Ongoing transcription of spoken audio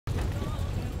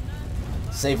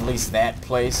Save at least that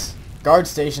place. Guard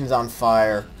station's on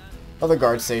fire. Other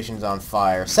guard station's on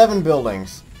fire. 7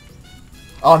 buildings.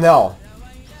 Oh no.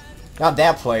 Not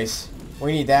that place.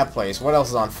 We need that place. What else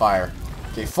is on fire?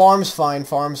 Okay, farm's fine.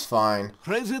 Farm's fine.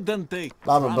 Presidente.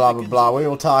 Blah blah blah blah blah. We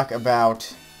will talk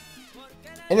about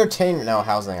entertainment. No,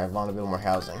 housing. I want to build more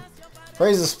housing.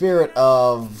 Praise the spirit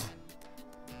of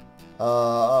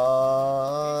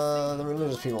the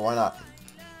religious people. Why not?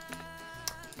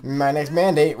 My next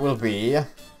mandate will be a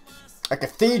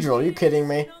cathedral. Are you kidding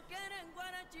me?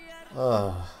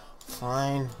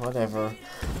 Fine, whatever.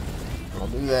 I'll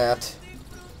do that.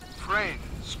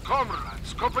 Friends,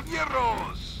 comrades,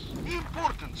 compañeros. The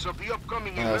importance of the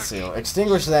upcoming Let's see. election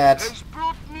extinguish that. has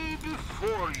brought me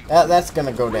before you. That's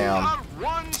gonna go We down. are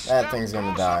one That step thing's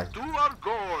gonna closer die. to our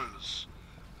goals.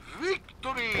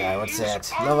 Victory Yeah, what's is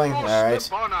that? Nothing? almost Alright.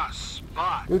 upon us,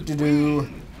 but Doo-doo-doo. we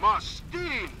must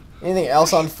still Anything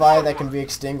else on fire that can be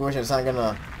extinguished? It's not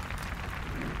gonna...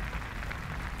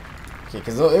 Okay,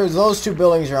 because those 2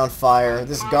 buildings are on fire.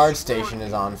 This guard station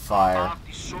is on fire. of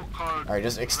the so-called Alright,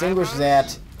 just extinguish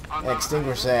that. And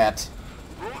extinguish that.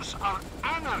 Those are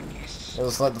anarchists.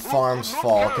 Just let the farms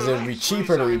fall, because it would be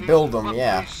cheaper to rebuild them,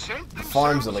 yeah. The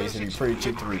farms, at least, would be pretty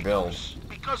cheap to rebuild.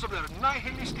 Because of their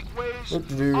nihilistic ways,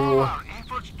 Doo-doo-doo. all our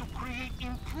efforts to create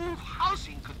improved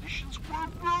housing conditions were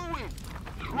ruined.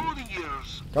 Through the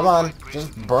years, Come on,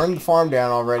 just burn the farm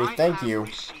down already. Thank you.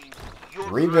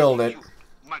 Rebuild it.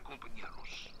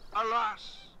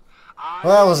 Well,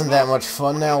 that wasn't that much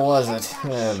fun now, was it?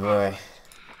 Oh boy.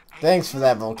 Thanks for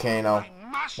that, volcano.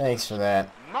 Thanks for that.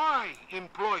 My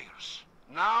employers.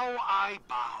 Now I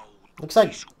bow. Looks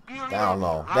like, I don't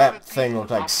know, that thing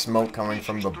looked like smoke coming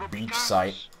from the beach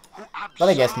site. But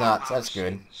I guess not, so that's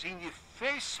good.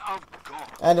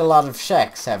 And a lot of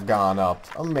shacks have gone up.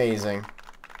 Amazing.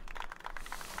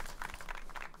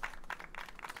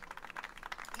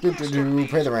 Doo-doo-doo,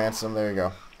 pay the ransom, there you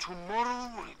go.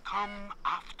 Tomorrow will come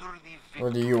after the victory.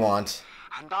 What do you want?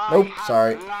 And I Nope, have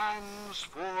sorry. plans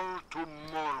for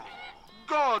tomorrow.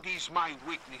 God is my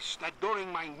witness that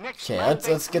during my next Okay,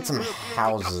 let's get some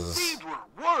houses.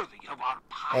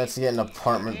 Let's get an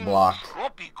apartment block.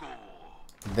 Tropico.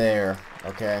 There,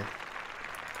 okay.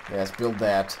 Yeah, let's build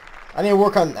that. I need to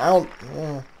work on,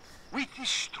 With the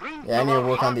strength yeah, I of need to our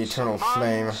work on the hearts eternal and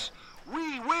flame. minds,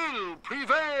 we will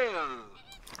prevail.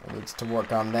 I need to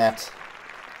work on that.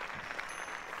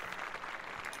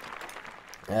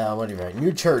 What do you write?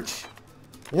 New church.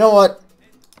 You know what?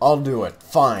 I'll do it.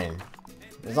 Fine.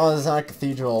 As long as it's not a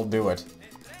cathedral, I'll do it.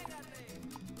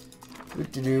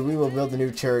 We will build the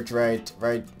new church right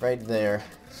there.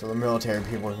 So the military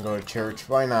people can go to church.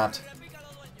 Why not?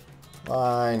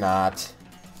 Why not?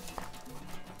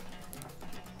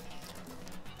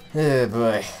 Oh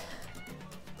boy.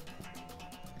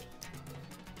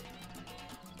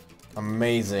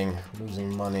 Amazing.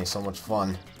 Losing money, so much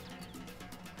fun.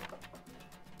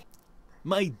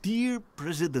 My dear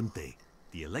Presidente,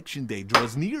 the election day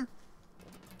draws near.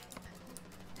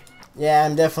 Yeah,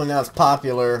 I'm definitely not as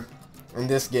popular in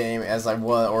this game as I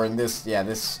was, or in this, yeah,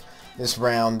 this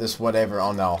round, this whatever.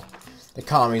 Oh no. The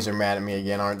commies are mad at me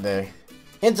again, aren't they?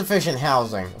 Insufficient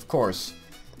housing, of course.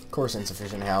 Of course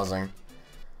insufficient housing.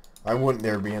 Why wouldn't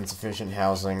there be insufficient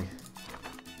housing?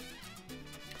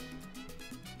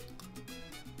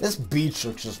 This beach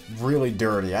looks just really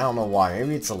dirty. I don't know why.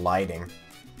 Maybe it's the lighting.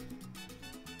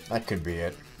 That could be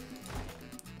it.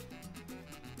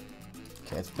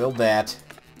 Okay, let's build that.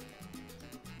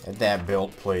 Get that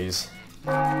built, please.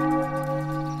 There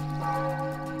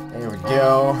we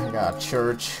go. We got a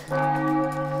church.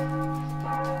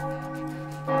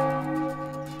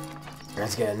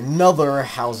 Let's get another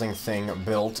housing thing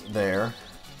built there.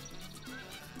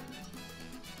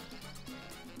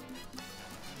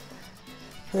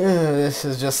 This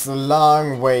is just a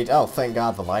long wait. Oh, thank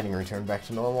God the lighting returned back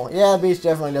to normal. Yeah, the beach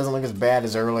definitely doesn't look as bad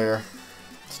as earlier.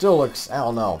 Still looks, I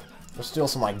don't know. There's still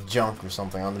some like junk or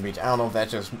something on the beach. I don't know if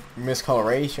that's just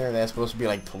miscoloration or that's supposed to be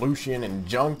like pollution and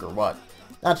junk or what.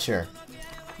 Not sure.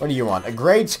 What do you want? A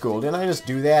grade school? Didn't I just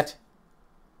do that?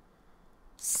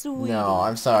 Sweet. No,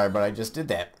 I'm sorry, but I just did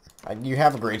that. You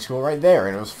have a grade school right there,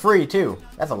 and it was free too.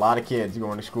 That's a lot of kids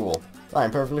going to school.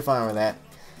 I'm perfectly fine with that.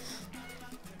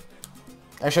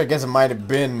 Actually, I guess it might have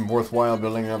been worthwhile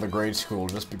building another grade school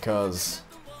just because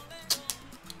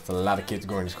it's a lot of kids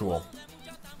going to school.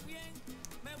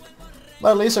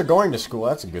 But at least they're going to school.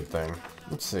 That's a good thing.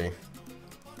 Let's see.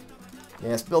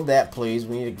 Yes, build that, please.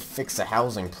 We need to fix the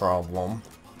housing problem.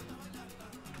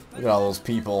 Look at all those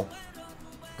people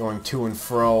going to and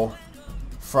fro,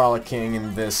 frolicking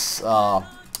in this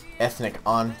ethnic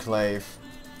enclave.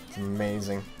 It's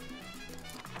amazing.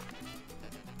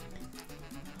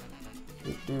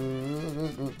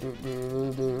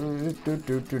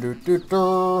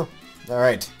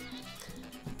 Alright.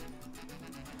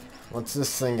 Once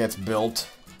this thing gets built,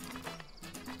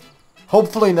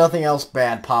 hopefully nothing else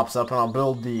bad pops up and I'll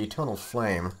build the Eternal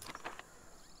Flame.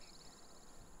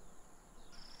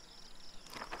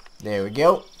 There we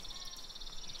go.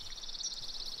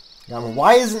 Now,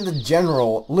 why isn't the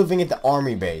general living at the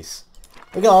army base?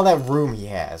 Look at all that room he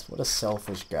has. What a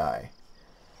selfish guy.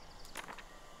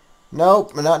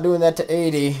 Nope, we're not doing that to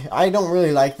 80. I don't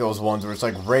really like those ones where it's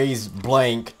like raise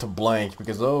blank to blank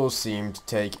because those seem to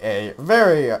take a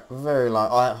very, very long...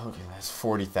 Oh, okay, that's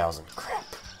 40,000. Crap.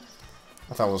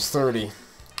 I thought it was 30.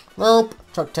 Nope.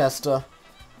 Truck tester.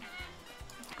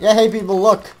 Yeah, hey people,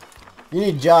 look. You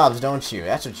need jobs, don't you?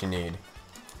 That's what you need.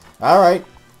 Alright.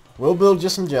 We'll build you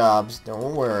some jobs.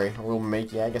 Don't worry. We'll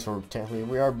make... Yeah, I guess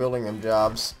we are building them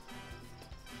jobs.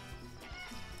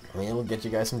 We'll get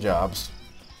you guys some jobs.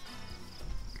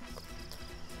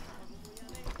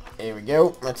 There we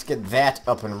go. Let's get that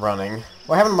up and running.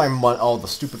 What happened to my money? Oh, the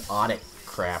stupid audit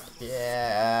crap.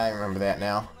 Yeah, I remember that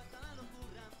now.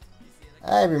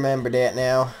 I remember that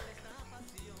now.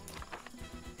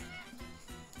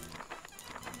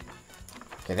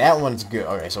 Okay, that one's good.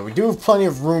 Okay, so we do have plenty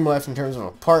of room left in terms of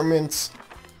apartments.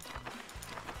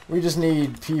 We just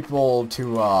need people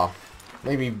to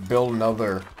maybe build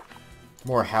another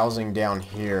more housing down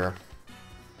here.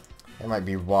 That might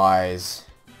be wise.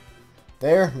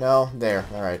 There? No? There.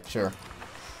 Alright, sure.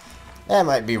 That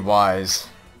might be wise.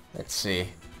 Let's see.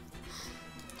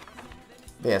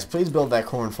 Yes, please build that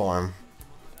corn farm.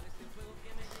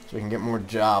 So we can get more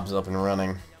jobs up and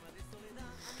running.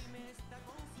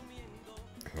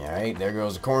 Alright, there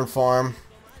goes the corn farm.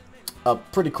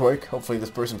 Up pretty quick. Hopefully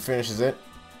this person finishes it.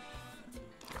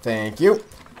 Thank you.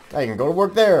 I can go to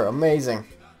work there. Amazing.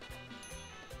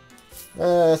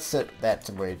 Set that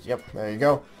to wage. Yep, there you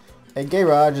go. A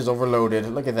garage is overloaded.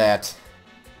 Look at that.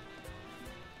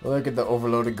 Look at the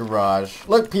overloaded garage.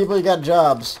 Look, people, you got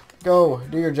jobs. Go,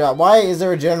 do your job. Why is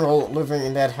there a general living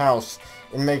in that house?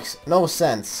 It makes no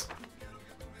sense.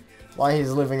 Why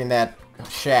he's living in that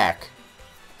shack.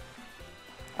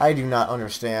 I do not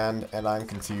understand, and I'm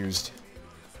confused.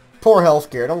 Poor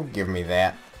healthcare. Don't give me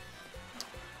that.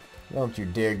 Don't you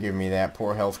dare give me that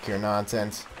poor healthcare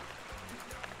nonsense.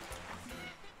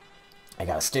 I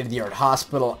got a state-of-the-art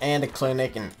hospital and a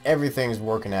clinic, and everything's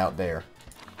working out there.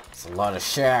 It's a lot of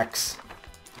shacks.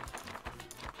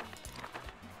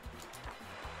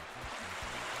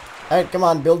 Alright, come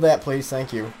on, build that, please.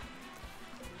 Thank you.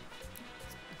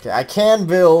 Okay, I can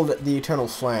build the Eternal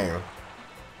Flame.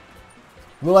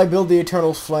 Will I build the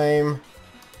Eternal Flame?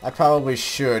 I probably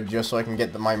should, just so I can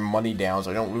get my money down,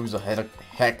 so I don't lose a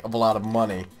heck of a lot of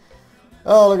money.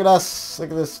 Oh, look at us.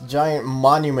 Look at this giant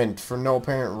monument for no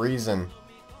apparent reason.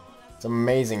 It's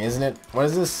amazing, isn't it? What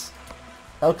is this?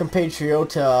 El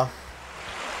Compatriota.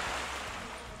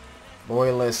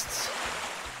 Loyalists.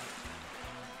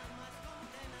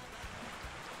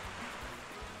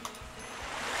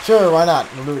 Sure, why not?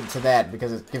 We'll do it to that,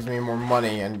 because it gives me more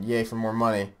money, and yay for more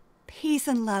money. Peace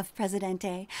and love,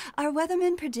 Presidente. Our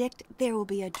weathermen predict there will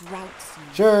be a drought soon.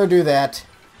 Sure, do that.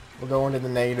 We'll go into the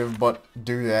negative, but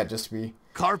do that just to be...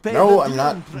 Carpe No, I'm diem,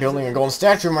 not President. building a golden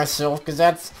statue of myself, because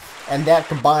that's... And that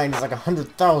combined is like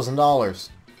 $100,000.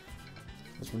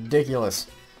 It's ridiculous.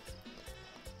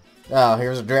 Oh,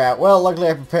 here's a drought. Well, luckily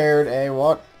I prepared a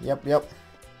what? Yep.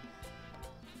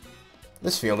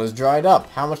 This field is dried up.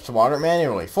 How much to water it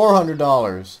manually?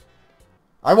 $400.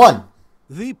 I won!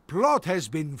 The plot has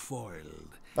been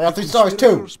foiled. I got 3 stars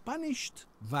too! Conspirators punished.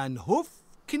 Van Hoof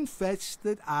confessed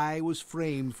that I was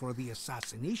framed for the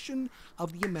assassination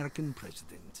of the American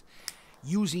president.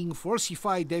 Using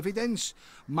falsified evidence,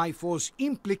 my foes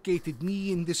implicated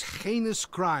me in this heinous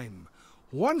crime.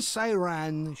 Once I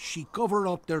ran, she covered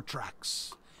up their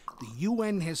tracks. The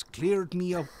UN has cleared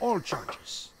me of all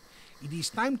charges. It is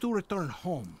time to return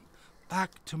home,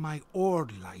 back to my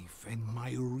old life and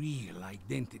my real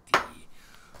identity.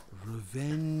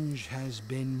 Revenge has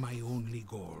been my only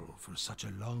goal for such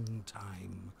a long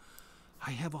time.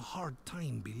 I have a hard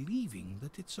time believing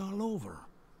that it's all over.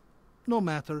 No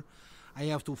matter, I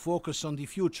have to focus on the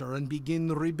future and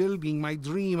begin rebuilding my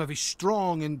dream of a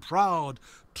strong and proud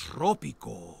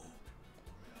Tropico.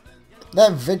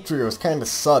 That victory was kind of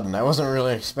sudden. I wasn't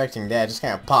really expecting that. It just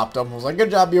kind of popped up and was like, good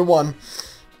job, you won.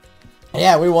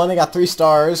 Yeah, we won. I got 3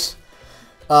 stars.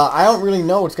 I don't really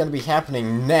know what's going to be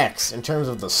happening next in terms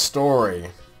of the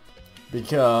story.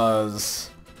 Because...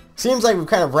 seems like we've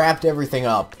kind of wrapped everything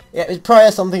up. Yeah, it probably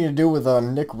has something to do with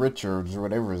Nick Richards or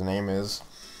whatever his name is.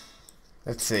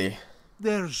 Let's see.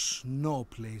 There's no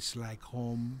place like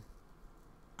home.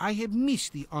 I have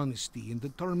missed the honesty and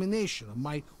determination of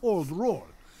my old role.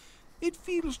 It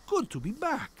feels good to be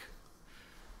back.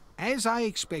 As I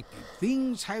expected,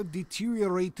 things have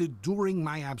deteriorated during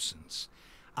my absence.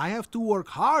 I have to work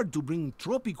hard to bring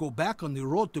Tropico back on the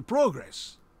road to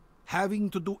progress.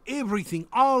 Having to do everything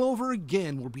all over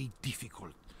again will be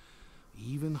difficult.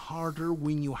 Even harder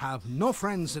when you have no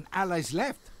friends and allies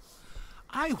left.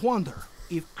 I wonder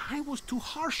if I was too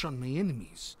harsh on my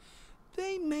enemies.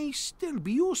 They may still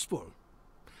be useful.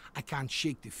 I can't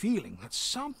shake the feeling that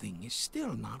something is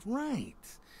still not right.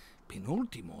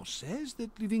 Penultimo says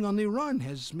that living on the run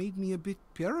has made me a bit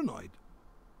paranoid.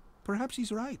 Perhaps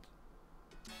he's right.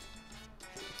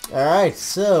 Alright,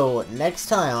 so next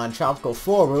time on Tropico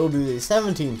 4 we'll do the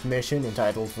 17th mission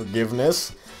entitled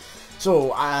Forgiveness. So,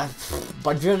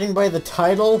 by judging by the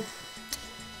title,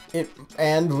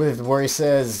 and with where he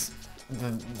says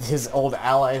his old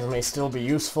allies may still be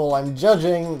useful, I'm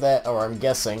judging that, or I'm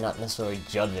guessing, not necessarily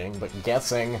judging, but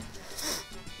guessing,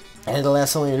 and it'll have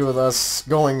something to do with us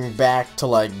going back to,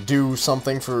 like, do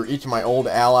something for each of my old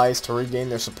allies to regain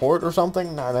their support or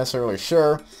something, not necessarily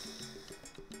sure.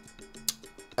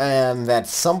 And that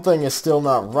something is still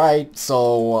not right,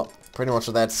 so pretty much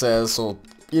what that says, so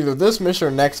either this mission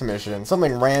or next mission,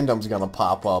 something random's gonna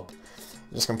pop up,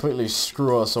 just completely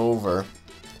screw us over.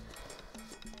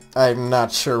 I'm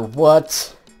not sure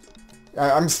what.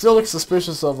 I'm still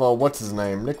suspicious of, what's his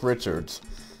name? Nick Richards.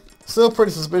 Still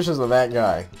pretty suspicious of that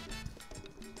guy.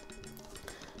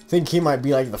 Think he might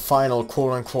be like the final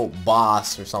quote-unquote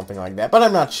boss or something like that, but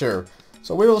I'm not sure.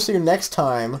 So we will see you next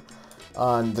time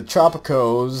on the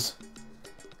Tropicos,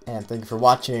 and thank you for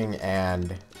watching,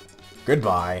 and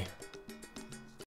goodbye.